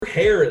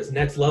hair is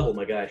next level,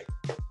 my guy.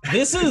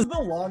 This is the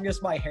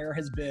longest my hair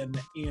has been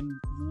in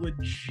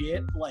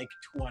legit like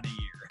 20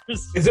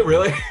 years. Is it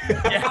really?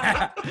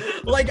 Yeah.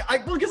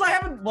 Because I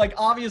haven't,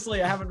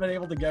 obviously I haven't been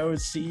able to go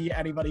see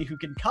anybody who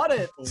can cut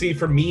it. See,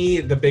 for me,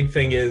 the big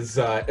thing is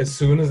as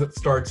soon as it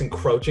starts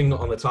encroaching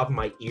on the top of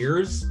my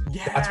ears,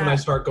 that's when I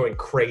start going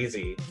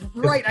crazy.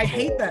 Right, I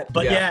hate that.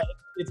 But yeah,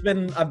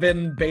 I've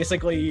been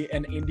basically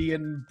an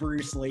Indian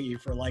Bruce Lee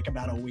for like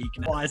about a week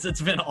now.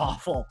 It's been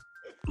awful.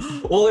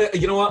 Well,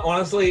 you know what?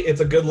 Honestly, it's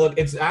a good look.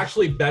 It's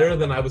actually better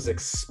than I was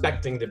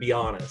expecting, to be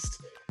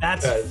honest.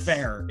 That's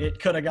fair.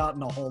 It could have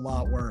gotten a whole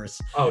lot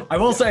worse. Oh, I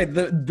will say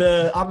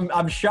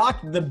I'm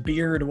shocked the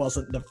beard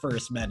wasn't the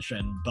first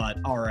mention, but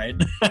all right.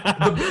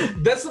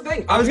 That's the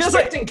thing. I was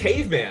expecting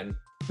caveman.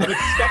 I'm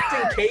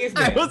expecting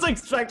caveman. I was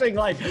expecting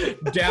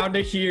down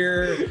to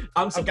here.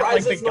 I'm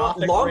surprised it's not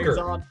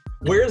longer.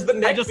 Where's the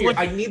neck?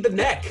 I need the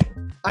neck.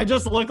 I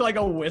just look like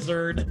a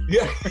wizard.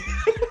 Yeah.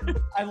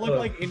 I look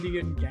like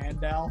Indian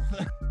Gandalf.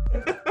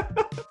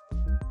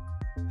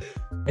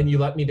 And you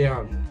let me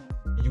down.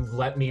 You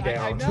let me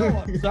down. I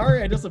know. I'm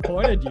sorry I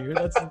disappointed you.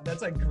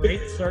 That's a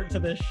great start to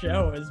this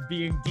show, is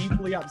being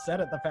deeply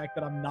upset at the fact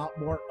that I'm not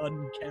more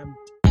unkempt.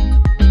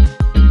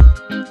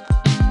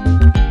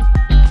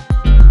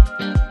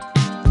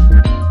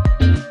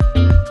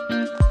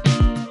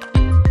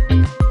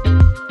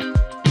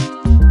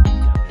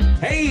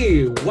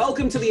 Hey,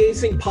 welcome to the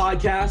Async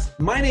Podcast.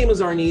 My name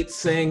is Arneet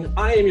Singh.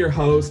 I am your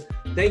host.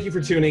 Thank you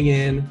for tuning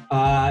in.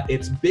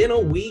 It's been a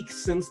week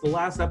since the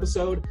last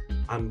episode.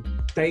 I'm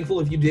thankful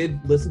if you did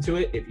listen to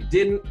it. If you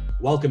didn't,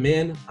 welcome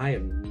in. I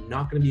am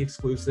not going to be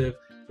exclusive.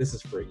 This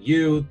is for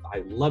you.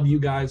 I love you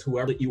guys,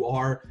 whoever you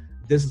are.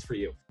 This is for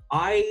you.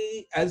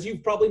 As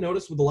you've probably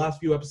noticed with the last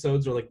few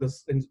episodes or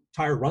this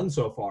entire run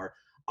so far,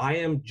 I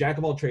am jack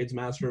of all trades,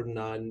 master of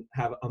none,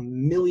 have a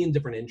million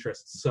different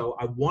interests. So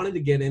I wanted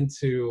to get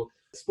into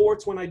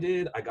sports when I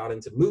did. I got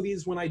into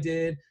movies when I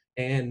did.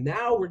 And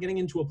now we're getting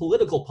into a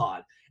political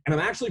pod. And I'm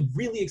actually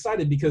really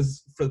excited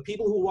because for the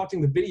people who are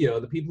watching the video,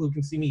 the people who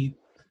can see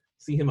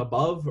him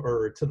above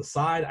or to the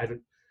side,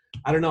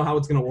 I don't know how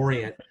it's going to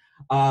orient.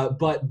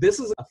 But this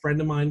is a friend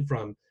of mine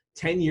from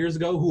 10 years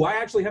ago who I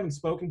actually haven't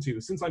spoken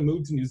to since I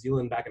moved to New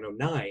Zealand back in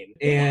 2009.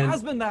 And it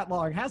has been that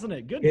long, hasn't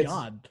it? Good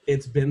God.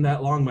 It's been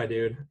that long, my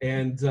dude.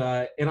 And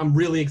I'm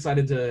really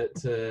excited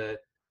to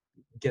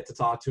get to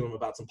talk to him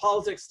about some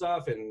politics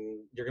stuff,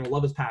 and you're going to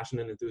love his passion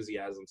and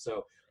enthusiasm.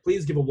 So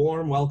please give a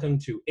warm welcome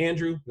to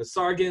Andrew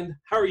Nasargan.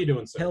 How are you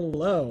doing, sir?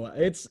 Hello.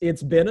 It's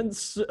been a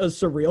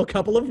surreal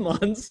couple of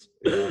months.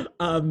 Yeah.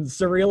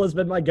 Surreal has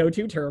been my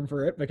go-to term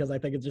for it because I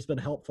think it's just been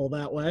helpful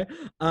that way.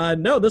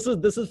 No, this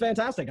is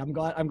fantastic. I'm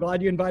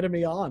glad you invited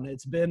me on.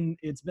 It's been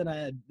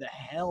a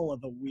hell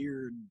of a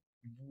weird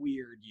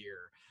year.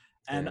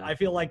 And I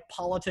feel like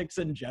politics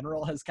in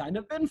general has kind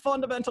of been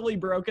fundamentally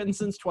broken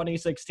since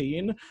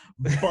 2016,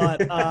 but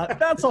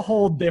that's a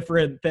whole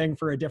different thing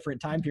for a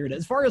different time period.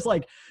 As far as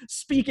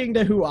speaking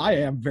to who I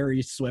am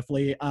very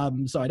swiftly,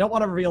 so I don't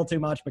want to reveal too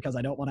much because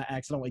I don't want to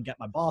accidentally get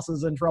my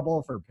bosses in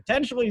trouble for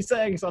potentially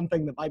saying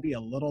something that might be a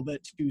little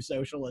bit too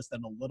socialist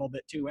and a little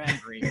bit too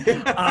angry.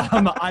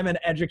 I'm in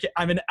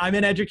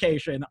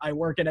education. I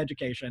work in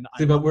education.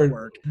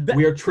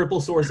 We are triple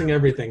sourcing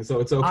everything,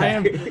 so it's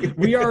okay.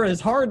 We are as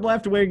hard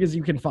left wing as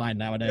you can find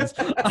nowadays.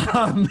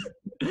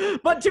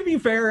 But to be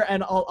fair,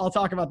 and I'll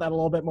talk about that a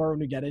little bit more when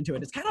we get into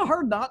it, it's kind of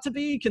hard not to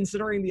be,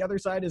 considering the other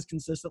side is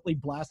consistently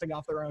blasting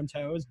off their own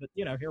toes, but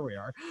here we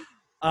are.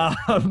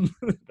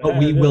 But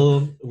we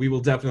will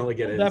definitely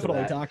get into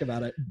definitely that. Talk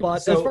about it.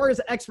 But as far as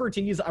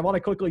expertise, I want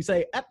to quickly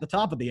say at the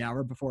top of the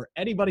hour before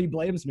anybody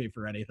blames me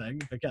for anything,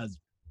 because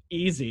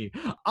easy.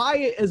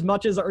 As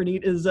much as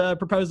Arneet is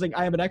proposing,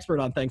 I am an expert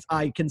on things.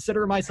 I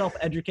consider myself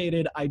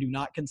educated. I do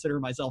not consider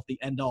myself the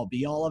end-all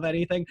be-all of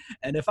anything.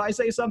 And if I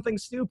say something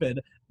stupid,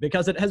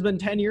 because it has been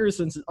 10 years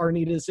since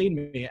Arneet has seen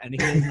me, and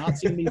he has not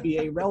seen me be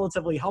a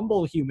relatively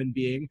humble human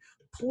being,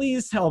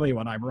 please tell me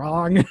when I'm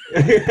wrong.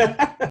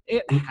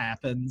 It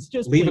happens.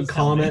 Just leave a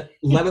comment.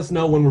 Let us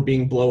know when we're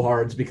being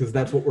blowhards, because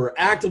that's what we're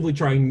actively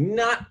trying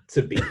not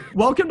to be.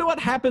 Welcome to what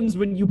happens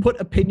when you put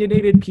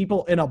opinionated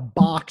people in a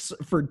box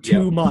for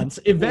 2 months.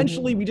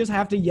 Eventually, we just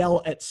have to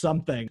yell at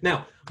something.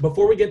 Now,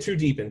 before we get too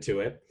deep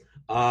into it,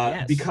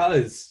 yes.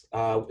 Because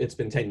it's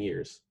been 10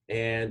 years,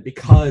 and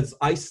because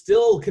I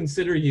still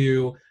consider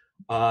you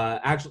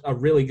actually a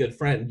really good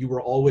friend. You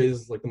were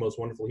always the most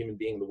wonderful human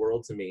being in the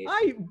world to me.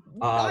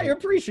 I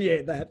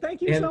appreciate that.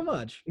 Thank you so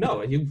much.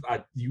 No, you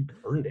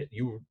earned it.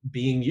 You were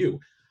being you.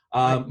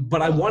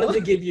 But I wanted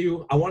to give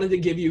you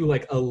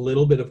a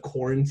little bit of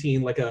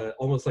quarantine,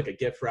 almost like a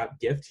gift wrap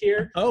gift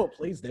here. Oh,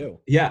 please do.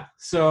 Yeah.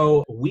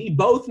 So we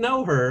both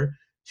know her.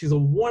 She's a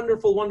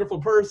wonderful, wonderful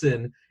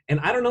person. And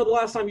I don't know the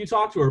last time you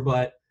talked to her,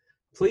 but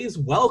please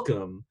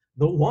welcome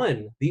the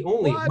one, the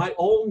only, my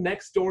old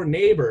next door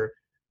neighbor,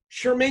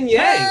 Sher-Min.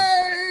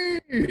 Hey!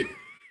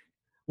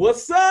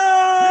 What's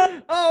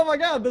up? Oh my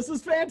God, this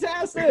is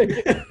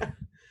fantastic.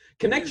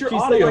 Connect your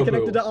She's audio. She's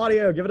connected to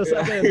audio. Give it a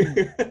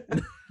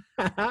second.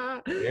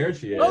 There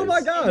she is. Oh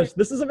my gosh,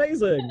 this is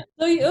amazing.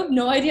 So you have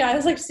no idea. I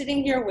was like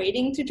sitting here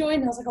waiting to join.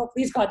 And I was like, oh,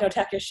 please God, don't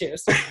tech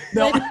issues.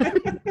 No.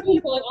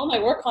 Like all my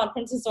work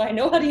conferences, so I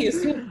know how to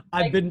use Zoom.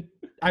 I've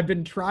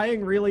been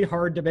trying really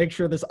hard to make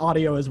sure this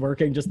audio is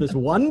working just this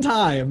one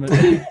time.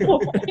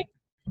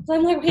 So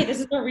I'm like, okay, this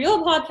is a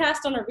real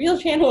podcast on a real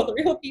channel with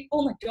real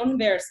people. Like, don't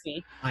embarrass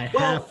me. I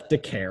have to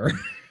care.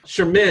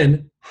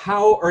 Sher-Min,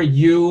 how are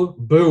you?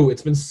 Boo,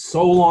 it's been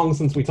so long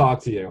since we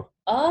talked to you.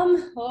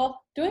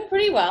 Well, doing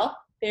pretty well.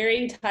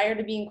 Very tired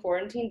of being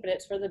quarantined, but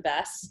it's for the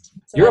best.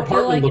 So Your I feel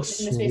apartment like looks it's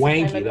in the space of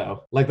swanky, time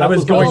though. Like I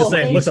was going to the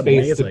say, it looks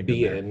space to amazing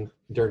be in there. in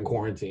during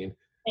quarantine.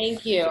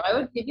 Thank you. I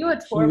would give you a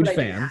tour. Huge but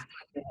fan.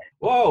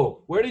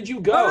 Whoa, where did you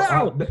go?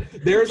 Oh, no.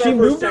 There's She our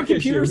moved first her tech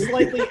computer issue.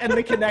 slightly and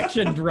the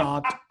connection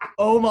dropped.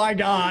 Oh my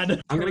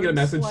God. I'm going to get a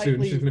message soon.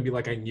 Slightly. She's going to be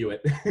like, I knew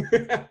it.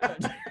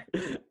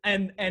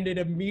 and it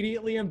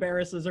immediately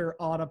embarrasses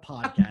her on a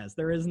podcast.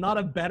 There is not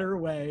a better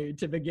way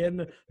to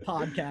begin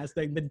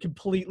podcasting than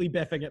completely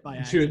biffing it by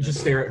accident. Just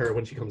stare at her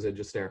when she comes in.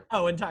 Just stare.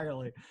 Oh,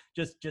 entirely.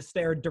 Just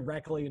stare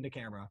directly into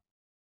camera.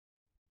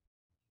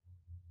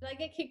 Did I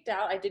get kicked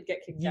out? I did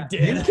get kicked You out.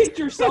 did. You kicked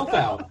yourself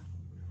out.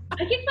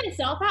 I kicked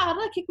myself out. How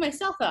did I kick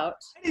myself out?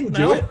 I didn't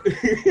No. do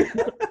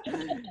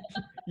it.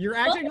 You're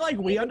acting like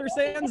we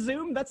understand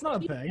Zoom? That's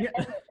not a thing.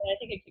 I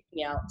think it kicked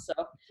me out. So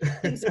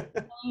things are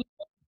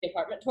the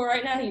apartment tour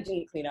right now. You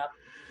didn't clean up.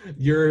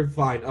 You're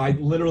fine. I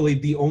literally,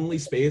 the only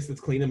space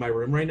that's clean in my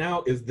room right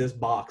now is this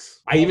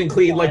box. I even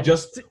cleaned like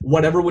just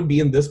whatever would be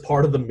in this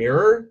part of the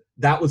mirror.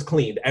 That was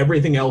cleaned.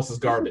 Everything else is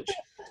garbage.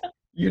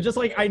 You're just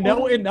like, I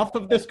know enough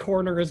of this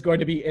corner is going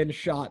to be in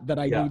shot that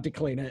I need to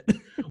clean it.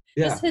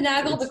 Yeah. Just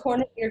finagle the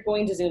corner you're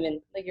going to zoom in,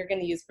 like you're going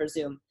to use for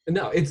Zoom.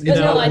 No, it's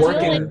no, I feel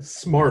working like-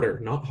 smarter,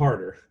 not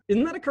harder.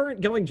 Isn't that a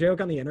current going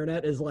joke on the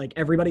internet? Is like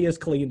everybody has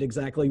cleaned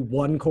exactly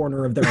one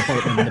corner of their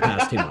apartment in the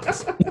past 2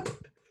 months.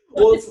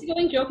 Well, it's a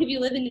going joke if you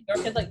live in New York,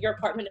 because like your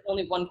apartment is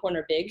only one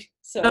corner big.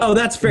 So Oh,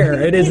 that's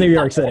fair. It is New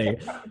York City.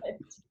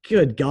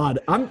 Good God.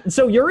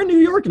 So you're in New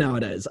York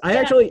nowadays.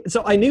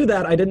 So I knew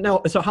that. I didn't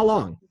know. So how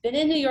long? Been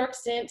in New York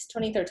since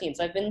 2013,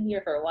 so I've been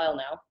here for a while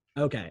now.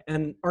 Okay.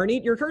 And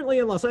Arnett, you're currently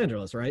in Los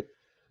Angeles, right?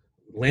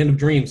 Land of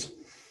dreams.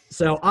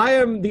 So I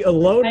am the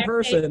alone I'm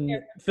person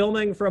here.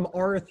 filming from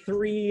our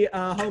 3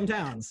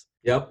 hometowns.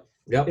 Yep.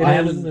 It I is-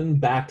 haven't been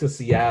back to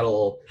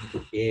Seattle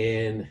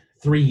in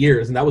 3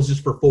 years, and that was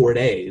just for 4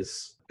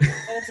 days. I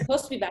was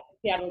supposed to be back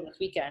in Seattle this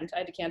weekend. I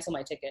had to cancel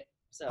my ticket.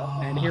 So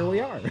And here we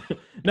are.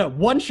 No,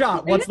 one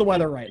shot. What's the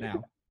weather right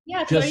now?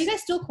 yeah, so are Just you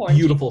guys still quarantined?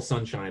 Beautiful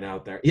sunshine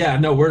out there. Yeah,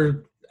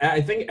 no, I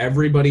think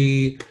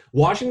everybody,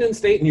 Washington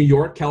State, New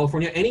York,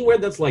 California, anywhere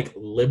that's like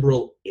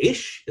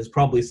liberal-ish is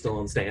probably still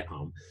on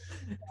stay-at-home.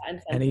 And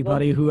sensible.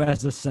 Anybody who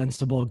has a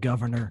sensible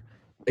governor.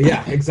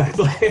 Yeah,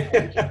 exactly.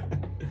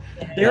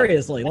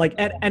 Seriously, like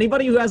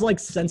anybody who has like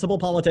sensible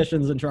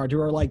politicians in charge who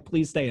are like,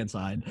 please stay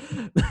inside.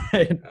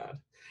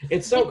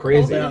 It's so Like,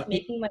 crazy. COVID is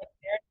making my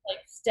parents like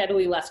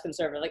steadily less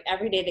conservative. Like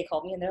every day they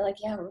call me and they're like,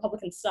 "Yeah,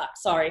 Republicans suck."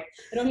 Sorry,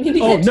 I don't mean to.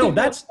 Oh, get no, too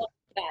that's- personal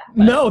with that,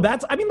 but- No,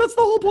 that's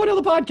the whole point of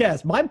the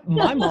podcast.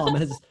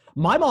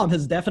 My mom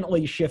has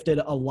definitely shifted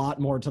a lot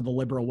more to the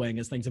liberal wing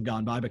as things have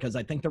gone by, because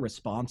I think the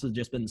response has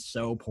just been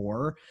so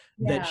poor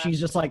that Yeah. she's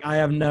just like, I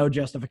have no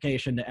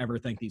justification to ever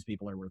think these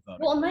people are worth voting.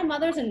 Well, and my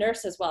mother's a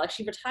nurse as well. Like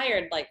she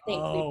retired like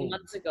thankfully a Oh. few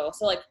months ago.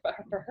 So like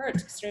for her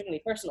it's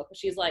extremely personal because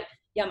she's like,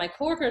 yeah, my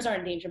coworkers are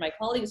in danger, my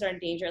colleagues are in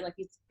danger, and like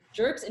these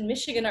jerks in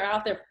Michigan are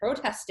out there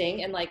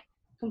protesting and like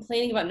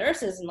complaining about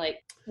nurses and like.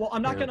 Well,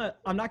 I'm not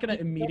gonna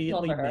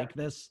immediately for her. make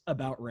this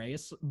about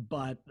race,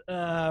 but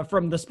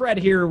from the spread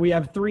here, we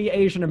have 3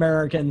 Asian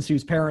Americans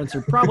whose parents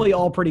are probably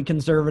all pretty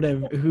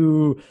conservative,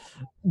 who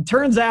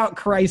turns out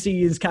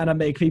crises kind of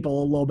make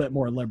people a little bit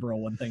more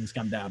liberal when things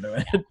come down to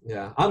it.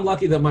 Yeah, I'm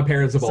lucky that my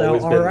parents have So,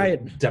 always all been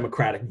right.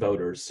 Democratic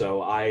voters. So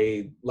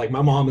my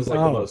mom is like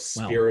the Oh, most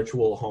well.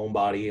 spiritual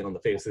homebody on the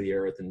face of the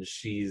earth, and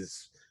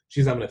she's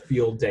having a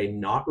field day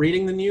not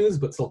reading the news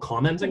but still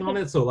commenting on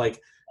it. So like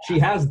she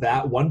has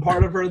that one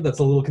part of her that's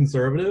a little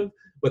conservative,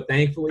 but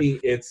thankfully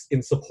it's in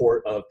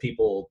support of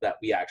people that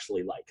we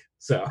actually like.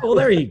 So Well,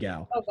 there you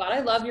go. Oh God, I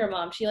love your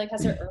mom. She like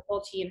has her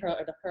herbal tea and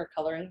her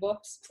coloring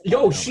books.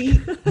 Yo,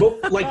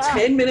 like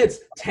 10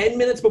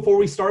 minutes before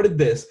we started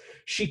this,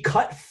 she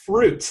cut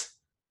fruit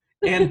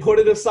and put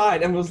it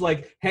aside and was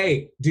like,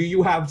 "Hey, do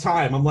you have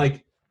time?" I'm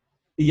like,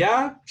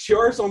 "Yeah,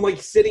 sure." So I'm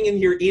like sitting in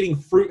here eating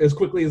fruit as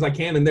quickly as I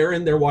can, and they're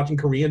in there watching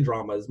Korean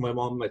dramas, my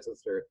mom and my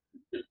sister.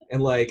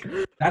 And like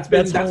that's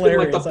been like the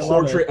hilarious. I love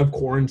portrait of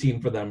quarantine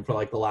for them for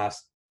like the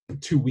last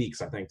 2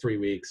 weeks, I think 3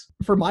 weeks.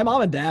 For my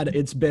mom and dad,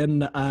 it's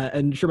been,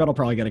 and Sher-Min will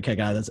probably get a kick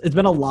out of this, it's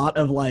been a lot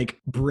of like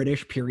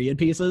British period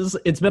pieces.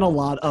 It's been a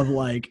lot of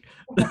like,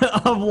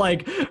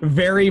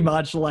 very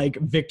much like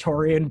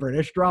Victorian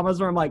British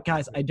dramas where I'm like,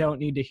 guys, I don't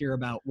need to hear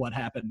about what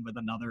happened with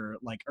another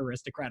like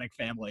aristocratic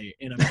family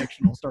in a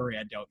fictional story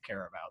I don't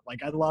care about.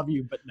 Like, I love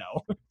you, but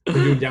no.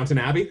 They're doing Downton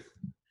Abbey.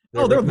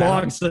 They're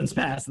long since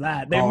past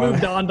that. They've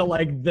moved on to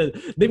like the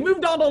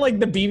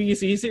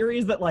BBC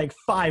series that like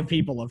 5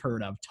 people have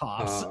heard of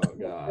tops. Oh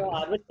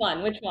god.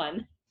 God, which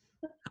one?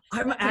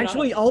 I'm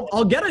actually,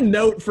 I'll get a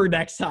note for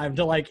next time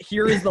to like,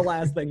 here is the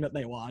last thing that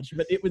they watched,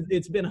 but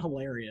it's been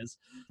hilarious.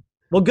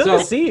 Well, good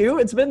to see you.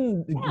 It's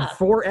been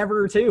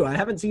forever too. I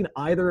haven't seen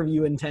either of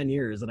you in 10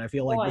 years, and I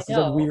feel like this is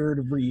a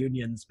weird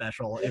reunion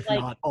special, if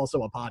not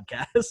also a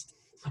podcast.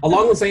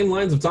 Along the same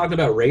lines of talking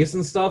about race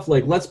and stuff,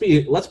 like let's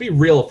be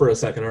real for a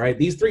second, all right?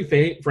 These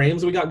three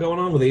frames we got going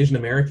on with Asian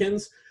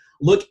Americans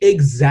look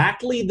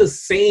exactly the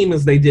same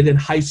as they did in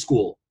high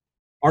school.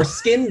 Our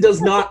skin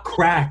does not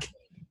crack.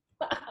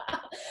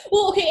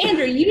 Well, okay,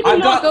 Andrew, you did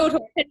not go to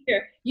our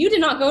 10-year. You did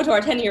not go to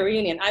our 10-year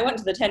reunion. I went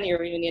to the 10-year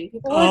reunion.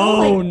 People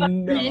were like,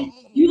 no.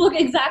 You look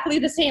exactly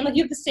the same. Like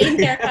you have the same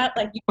haircut.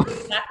 Like you look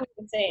exactly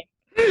the same.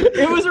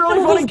 It was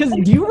really funny because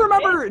do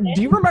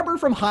you remember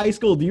from high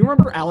school? Do you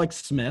remember Alex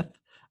Smith?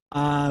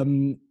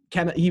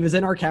 He was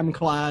in our chem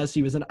class.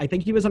 I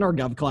think he was in our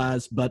gov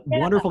class, but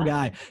wonderful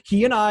guy.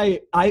 He and I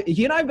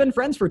have been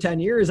friends for 10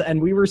 years,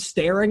 and we were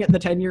staring at the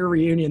 10-year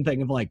reunion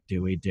thing of like,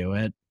 do we do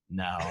it?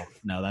 No,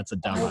 that's a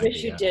dumb idea.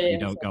 Wish you did. You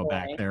don't go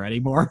back there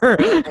anymore.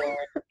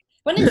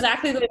 Went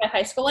exactly the way my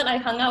high school went. I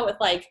hung out with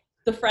like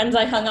the friends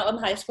I hung out with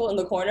in high school in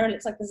the corner, and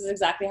it's like, this is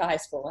exactly how high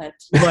school went.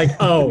 Like,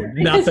 oh,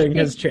 nothing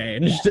has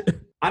changed.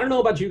 I don't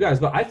know about you guys,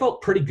 but I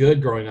felt pretty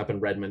good growing up in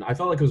Redmond. I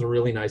felt like it was a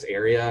really nice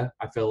area.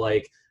 I feel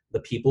like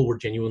the people were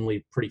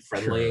genuinely pretty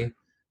friendly. Sure.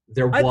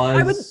 There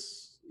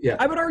was...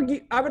 I would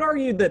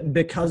argue that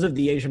because of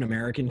the Asian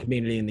American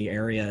community in the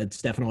area, it's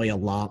definitely a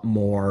lot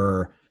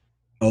more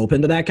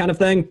open to that kind of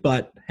thing.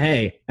 But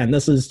hey, and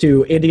this is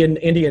to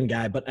Indian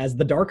guy, but as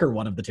the darker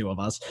one of the two of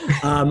us,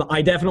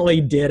 I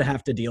definitely did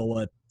have to deal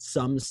with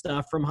some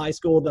stuff from high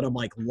school that I'm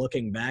like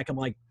looking back, I'm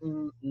like,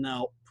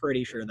 no,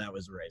 pretty sure that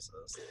was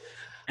racist.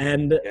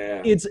 And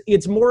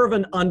it's more of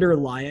an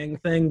underlying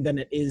thing than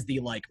it is the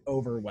like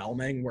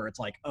overwhelming where it's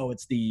like, oh,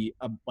 it's the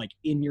like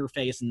in your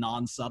face,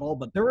 non-subtle.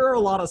 But there are a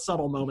lot of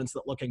subtle moments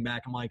that looking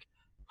back, I'm like,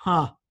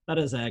 that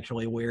is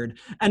actually weird.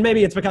 And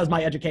maybe it's because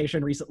my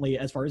education recently,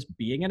 as far as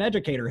being an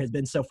educator, has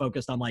been so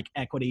focused on like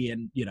equity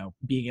and, you know,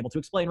 being able to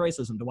explain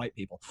racism to white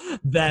people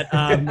that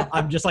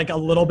I'm just like a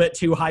little bit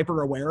too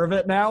hyper aware of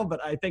it now. But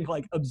I think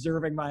like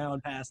observing my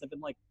own past, I've been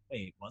like,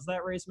 wait, was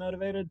that race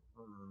motivated?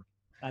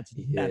 That's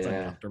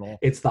uncomfortable.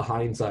 It's the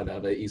hindsight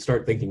of it. You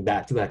start thinking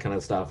back to that kind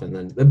of stuff. And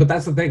then, but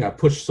that's the thing. I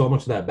pushed so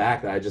much of that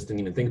back that I just didn't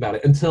even think about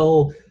it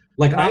until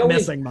like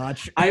missing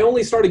much. I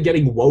only started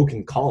getting woke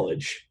in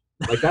college.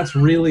 Like that's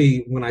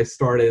really when I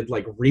started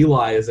like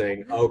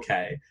realizing,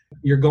 okay,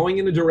 you're going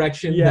in a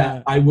direction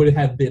that I would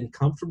have been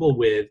comfortable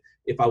with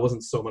if I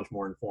wasn't so much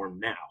more informed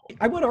now.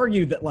 I would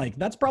argue that like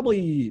that's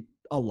probably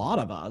a lot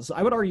of us.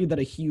 I would argue that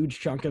a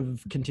huge chunk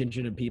of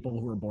contingent of people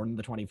who were born in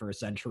the 21st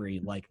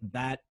century, like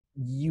that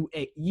you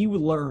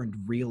learned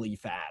really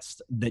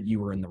fast that you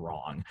were in the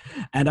wrong.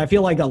 And I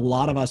feel like a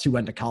lot of us who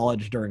went to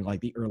college during like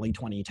the early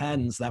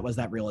 2010s, that was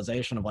that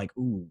realization of like,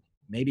 ooh,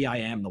 maybe I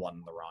am the one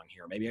in the wrong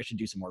here. Maybe I should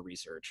do some more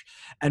research.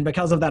 And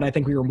because of that, I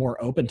think we were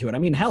more open to it. I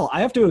mean, hell,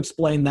 I have to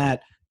explain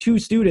that to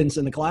students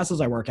in the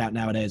classes I work at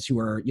nowadays who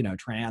are, you know,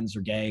 trans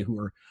or gay, who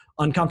are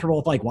uncomfortable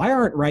with like, why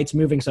aren't rights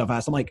moving so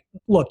fast? I'm like,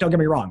 look, don't get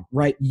me wrong,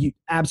 right?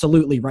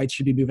 Absolutely, rights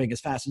should be moving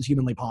as fast as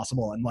humanly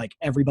possible. And like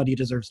everybody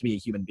deserves to be a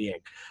human being.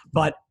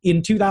 But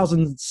in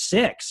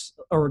 2006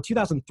 or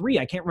 2003,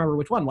 I can't remember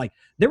which one, like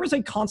there was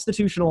a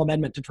constitutional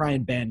amendment to try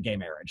and ban gay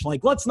marriage.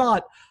 Like, let's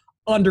not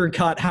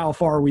undercut how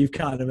far we've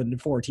come in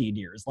 14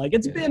 years. Like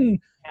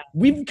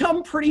we've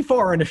come pretty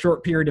far in a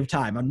short period of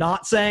time. I'm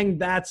not saying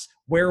that's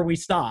where we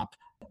stop,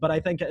 but I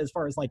think as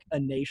far as like a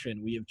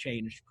nation, we have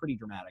changed pretty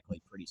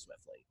dramatically, pretty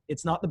swiftly.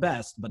 It's not the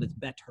best, but it's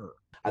better.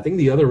 I think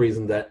the other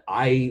reason that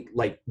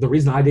the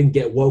reason I didn't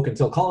get woke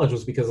until college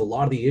was because a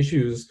lot of the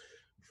issues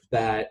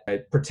that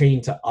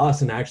pertain to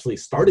us and actually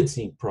started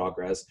seeing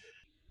progress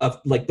of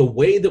like the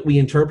way that we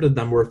interpreted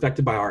them were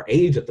affected by our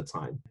age at the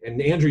time.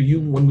 And Andrew,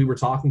 when we were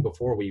talking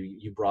before,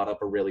 you brought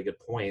up a really good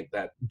point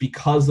that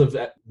because of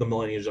the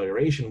millennial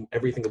generation,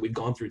 everything that we've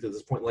gone through to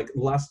this point, like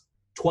the last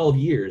 12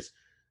 years,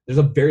 there's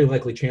a very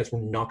likely chance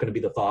we're not going to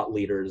be the thought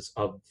leaders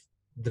of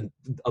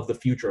the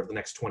future of the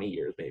next 20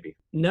 years, maybe.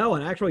 No,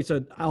 and actually,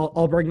 so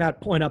I'll bring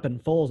that point up in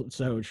full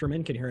so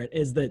Sher-Min can hear it,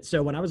 is that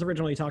so when I was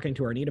originally talking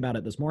to Arnett about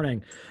it this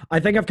morning, I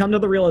think I've come to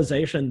the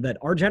realization that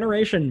our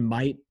generation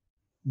might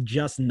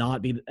just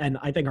not be, and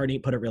I think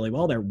Arnett put it really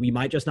well there, we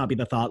might just not be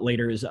the thought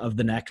leaders of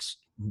the next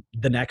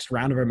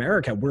round of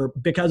America.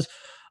 Because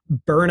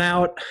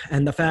burnout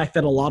and the fact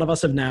that a lot of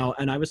us have now,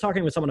 and I was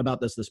talking with someone about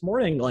this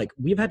morning, like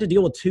we've had to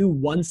deal with 2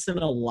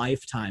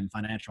 once-in-a-lifetime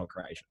financial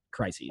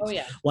crises. Oh,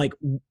 yeah. Like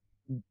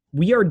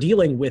we are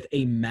dealing with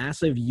a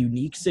massive,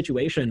 unique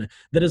situation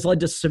that has led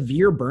to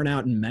severe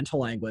burnout and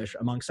mental anguish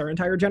amongst our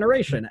entire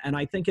generation. And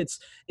I think it's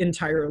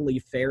entirely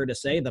fair to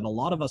say that a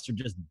lot of us are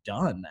just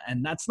done.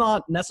 And that's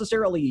not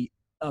necessarily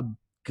a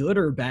good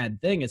or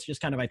bad thing. It's just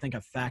kind of, I think,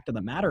 a fact of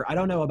the matter. I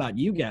don't know about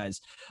you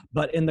guys,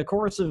 but in the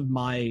course of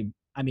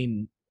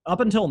up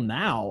until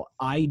now,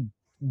 I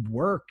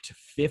worked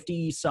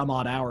 50 some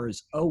odd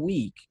hours a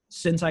week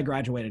since I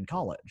graduated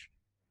college.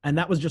 And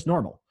that was just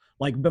normal.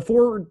 Like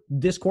before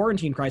this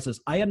quarantine crisis,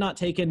 I had not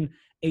taken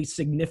a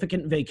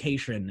significant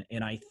vacation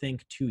in, I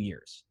think, 2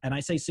 years. And I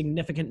say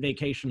significant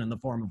vacation in the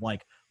form of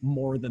like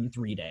more than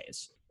 3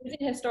 days.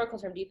 In historical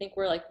term, do you think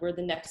we're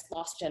the next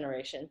lost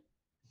generation?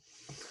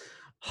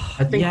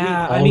 I think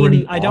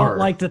I don't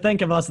like to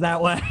think of us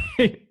that way.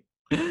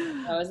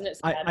 Oh, isn't it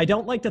sad? I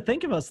don't like to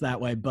think of us that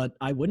way, but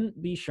I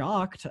wouldn't be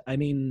shocked. I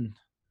mean,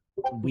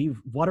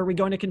 what are we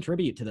going to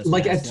contribute to this?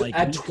 Like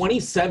at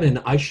 27,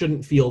 I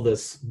shouldn't feel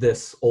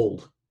this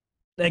old.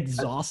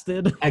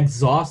 Exhausted.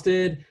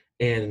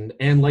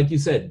 And like you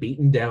said,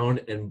 beaten down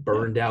and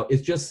burned out.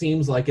 It just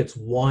seems like it's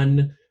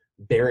one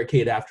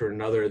barricade after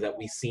another that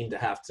we seem to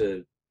have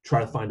to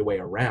try to find a way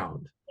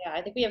around. Yeah,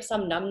 I think we have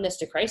some numbness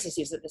to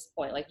crises at this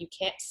point. Like, you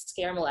can't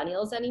scare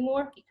millennials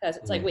anymore because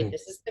it's like, wait,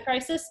 this is the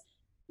crisis?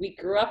 We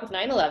grew up with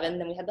 9/11,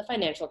 then we had the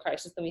financial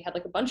crisis, then we had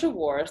like a bunch of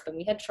wars, then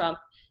we had Trump,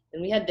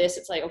 then we had this.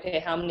 It's like, okay,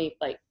 how many,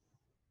 like,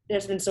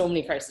 there's been so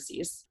many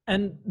crises.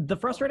 And the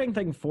frustrating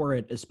thing for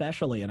it,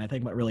 especially, and I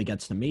think what really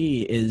gets to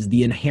me, is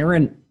the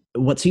inherent,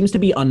 what seems to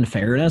be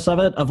unfairness of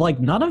it, of like,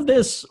 none of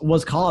this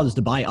was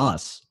caused by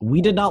us.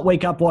 We did not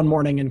wake up one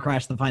morning and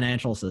crash the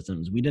financial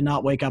systems. We did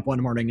not wake up one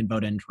morning and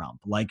vote in Trump.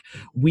 Like,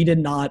 we did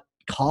not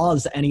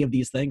cause any of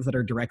these things that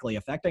are directly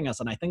affecting us.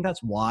 And I think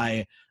that's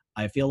why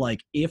I feel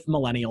like if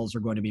millennials are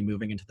going to be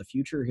moving into the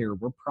future here,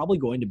 we're probably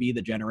going to be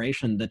the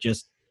generation that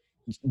just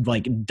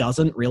like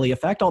doesn't really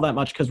affect all that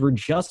much, because we're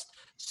just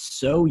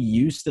so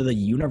used to the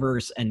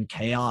universe and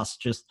chaos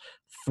just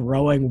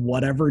throwing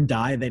whatever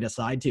die they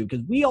decide to.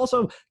 Because we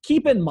also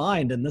keep in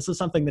mind, and this is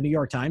something the New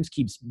York Times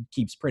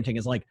keeps printing,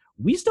 is like,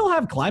 we still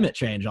have climate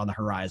change on the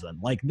horizon.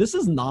 Like, this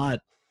is not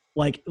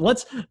like,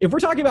 if we're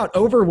talking about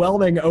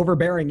overwhelming,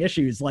 overbearing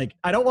issues, like,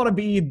 I don't want to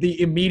be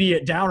the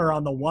immediate downer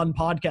on the one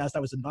podcast I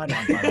was invited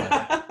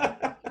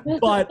on,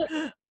 but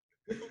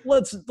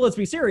let's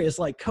be serious.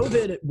 Like,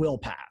 COVID will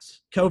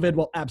pass. COVID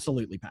will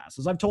absolutely pass.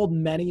 As I've told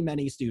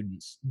many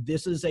students,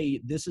 this is a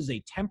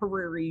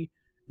temporary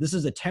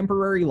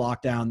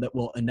lockdown that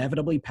will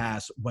inevitably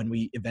pass when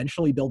we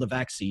eventually build a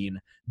vaccine.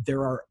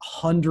 There are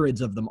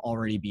hundreds of them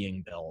already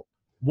being built.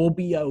 We'll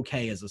be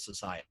okay as a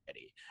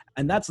society.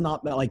 And that's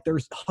not like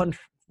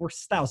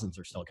thousands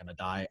are still going to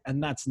die.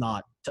 And that's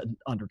not to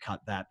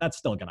undercut that. That's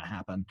still going to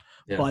happen.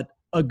 Yeah. But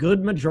a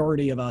good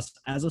majority of us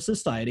as a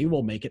society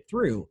will make it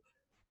through.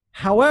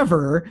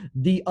 However,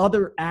 the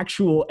other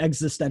actual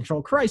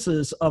existential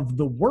crisis of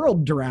the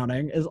world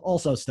drowning is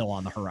also still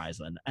on the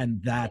horizon.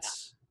 And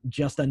that's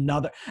just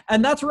another,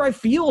 and that's where I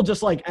feel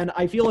just like, and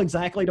I feel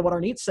exactly to what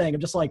Arnit's saying. I'm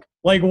just like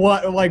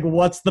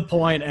what's the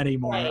point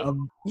anymore?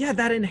 Right.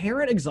 That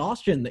inherent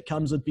exhaustion that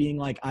comes with being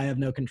like, I have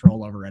no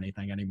control over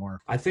anything anymore.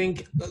 I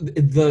think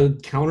the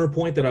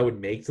counterpoint that I would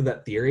make to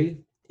that theory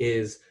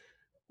is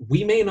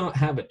we may not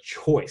have a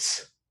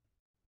choice,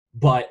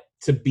 but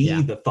to be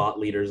the thought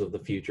leaders of the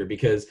future,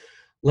 because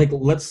like,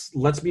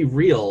 let's be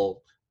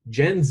real,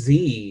 Gen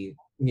Z,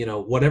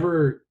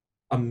 whatever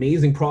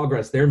amazing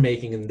progress they're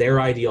making in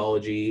their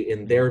ideology,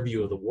 in their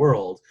view of the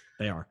world,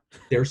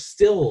 they're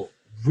still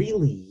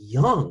really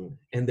young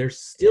and they're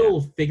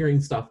still figuring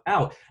stuff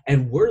out.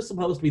 And we're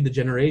supposed to be the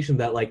generation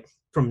that, like,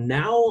 from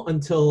now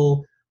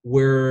until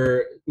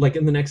we're like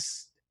in the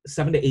next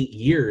 7 to 8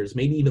 years,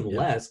 maybe even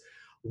less,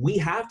 we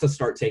have to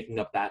start taking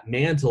up that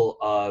mantle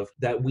of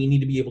that. We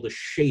need to be able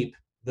to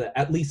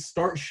at least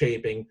start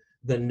shaping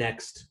the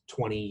next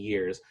 20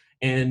 years.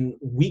 And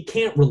we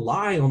can't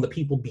rely on the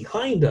people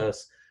behind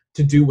us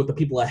to do what the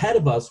people ahead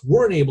of us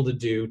weren't able to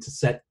do to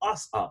set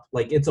us up.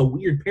 Like, it's a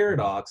weird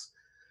paradox,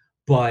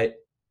 but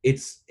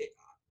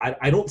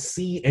I don't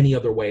see any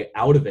other way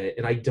out of it.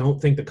 And I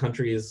don't think the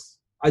country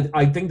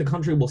I think the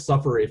country will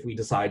suffer if we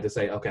decide to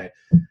say, okay,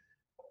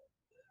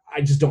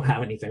 I just don't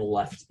have anything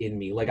left in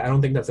me. Like, I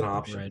don't think that's an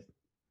option. Right.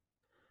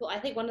 Well, I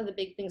think one of the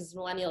big things is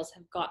millennials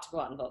have got to go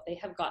out and vote. They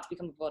have got to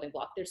become a voting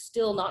bloc. They're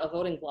still not a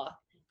voting bloc.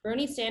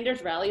 Bernie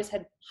Sanders rallies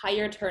had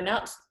higher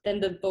turnouts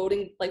than the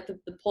voting, like the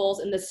polls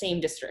in the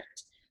same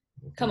district.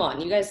 Come on,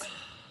 you guys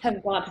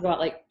have got to go out.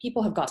 Like,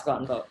 people have got to go out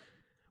and vote.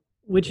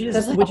 Which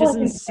is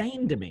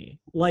insane to me.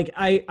 Like,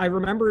 I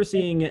remember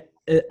seeing,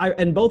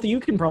 and both of you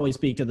can probably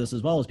speak to this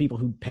as well as people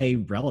who pay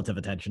relative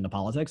attention to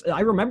politics.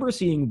 I remember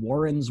seeing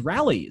Warren's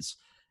rallies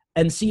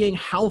and seeing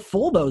how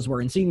full those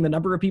were, and seeing the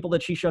number of people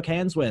that she shook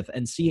hands with,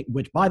 and see,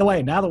 which, by the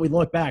way, now that we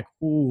look back,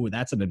 ooh,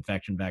 that's an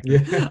infection vector.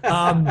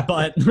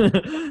 But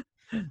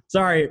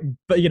sorry,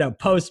 but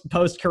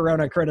post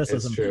Corona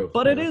criticism. It's true.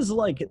 But it is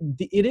like,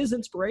 it is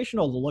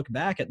inspirational to look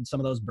back at some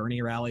of those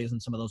Bernie rallies and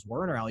some of those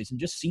Warren rallies and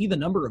just see the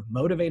number of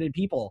motivated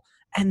people.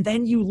 And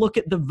then you look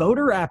at the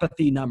voter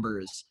apathy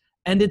numbers,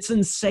 and it's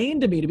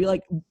insane to me to be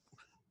like,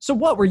 so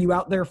what, were you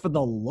out there for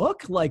the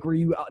look? Like, were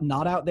you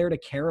not out there to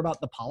care about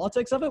the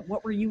politics of it?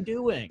 What were you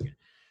doing?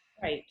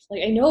 Right.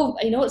 Like, I know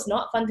it's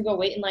not fun to go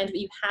wait in lines, but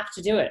you have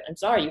to do it. I'm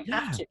sorry, you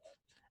have to.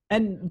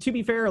 And to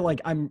be fair, like,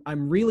 I'm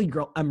really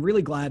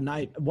glad.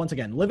 And once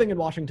again, living in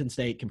Washington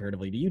State,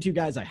 comparatively to you two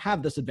guys, I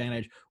have this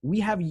advantage. We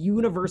have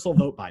universal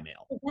vote by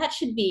mail. That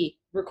should be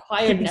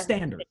required. Should be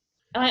standard.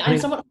 I'm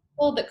somewhat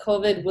hopeful that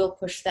COVID will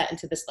push that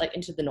into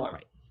the norm.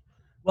 Right.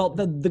 Well,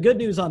 the good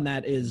news on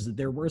that is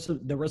there was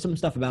some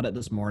stuff about it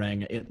this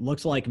morning. It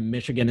looks like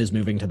Michigan is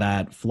moving to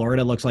that.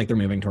 Florida looks like they're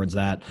moving towards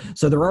that.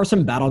 So there are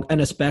some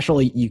and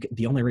especially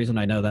the only reason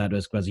I know that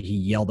is because he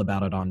yelled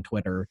about it on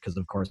Twitter, because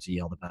of course he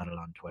yelled about it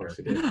on Twitter.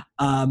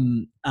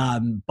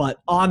 But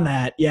on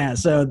that, yeah.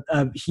 So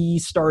he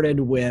started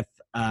with.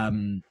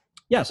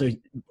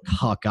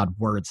 Oh God,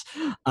 words.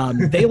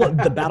 They look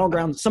the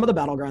battleground. Some of the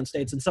battleground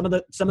states and some of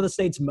the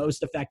states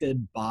most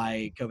affected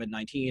by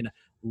COVID-19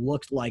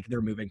 looked like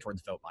they're moving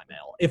towards vote by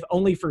mail, if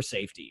only for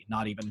safety,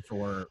 not even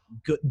for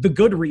the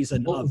good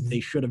reason of they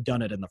should have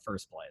done it in the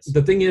first place.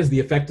 The thing is, the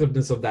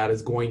effectiveness of that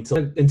is going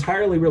to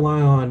entirely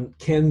rely on,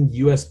 can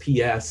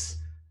USPS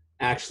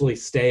actually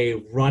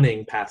stay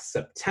running past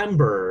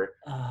September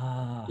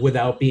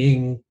without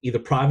being either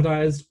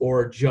privatized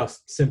or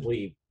just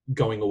simply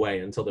going away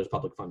until there's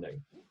public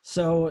funding.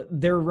 So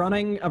they're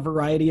running a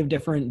variety of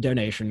different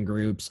donation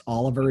groups.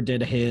 Oliver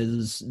did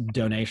his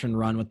donation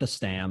run with the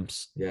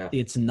stamps. Yeah.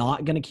 It's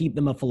not going to keep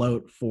them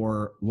afloat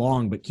for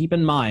long, but keep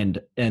in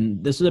mind,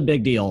 and this is a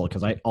big deal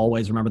because I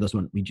always remember this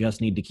one, we just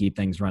need to keep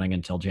things running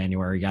until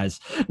January, guys.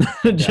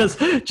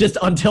 just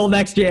until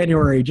next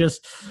January.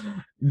 Just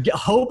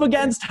hope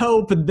against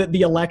hope that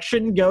the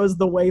election goes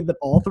the way that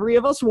all three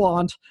of us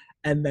want,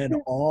 and then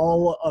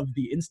all of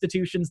the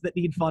institutions that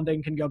need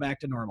funding can go back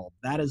to normal.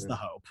 That is the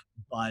hope.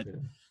 But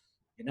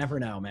you never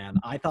know, man.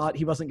 I thought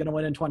he wasn't going to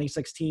win in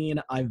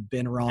 2016. I've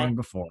been wrong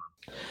before.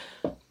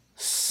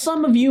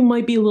 Some of you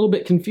might be a little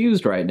bit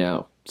confused right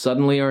now.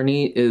 Suddenly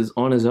Arnie is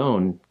on his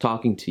own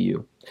talking to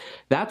you.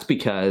 That's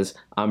because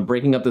I'm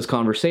breaking up this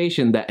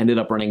conversation that ended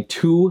up running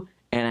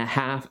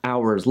 2.5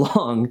 hours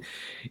long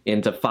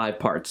into 5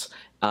 parts.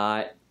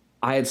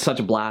 I had such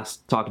a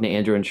blast talking to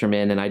Andrew and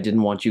Sher-Min, and I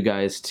didn't want you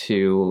guys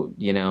to,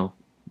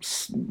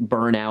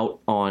 burn out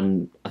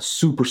on a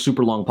super,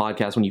 super long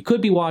podcast when you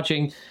could be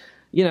watching,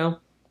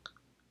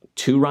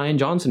 2 Rian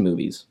Johnson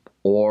movies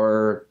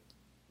or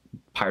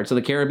Pirates of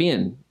the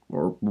Caribbean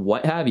or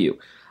what have you.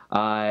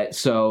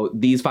 So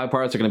these 5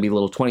 parts are going to be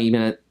little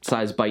 20-minute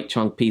size bite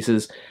chunk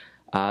pieces.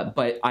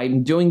 But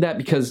I'm doing that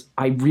because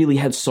I really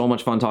had so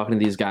much fun talking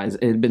to these guys.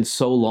 It had been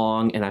so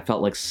long, and I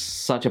felt like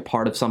such a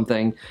part of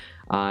something.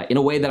 In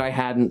a way that I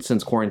hadn't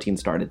since quarantine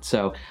started.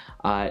 So,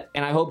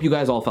 and I hope you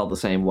guys all felt the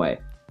same way.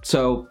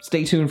 So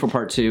stay tuned for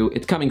part 2.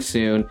 It's coming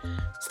soon.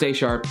 Stay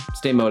sharp,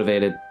 stay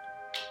motivated.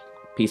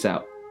 Peace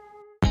out.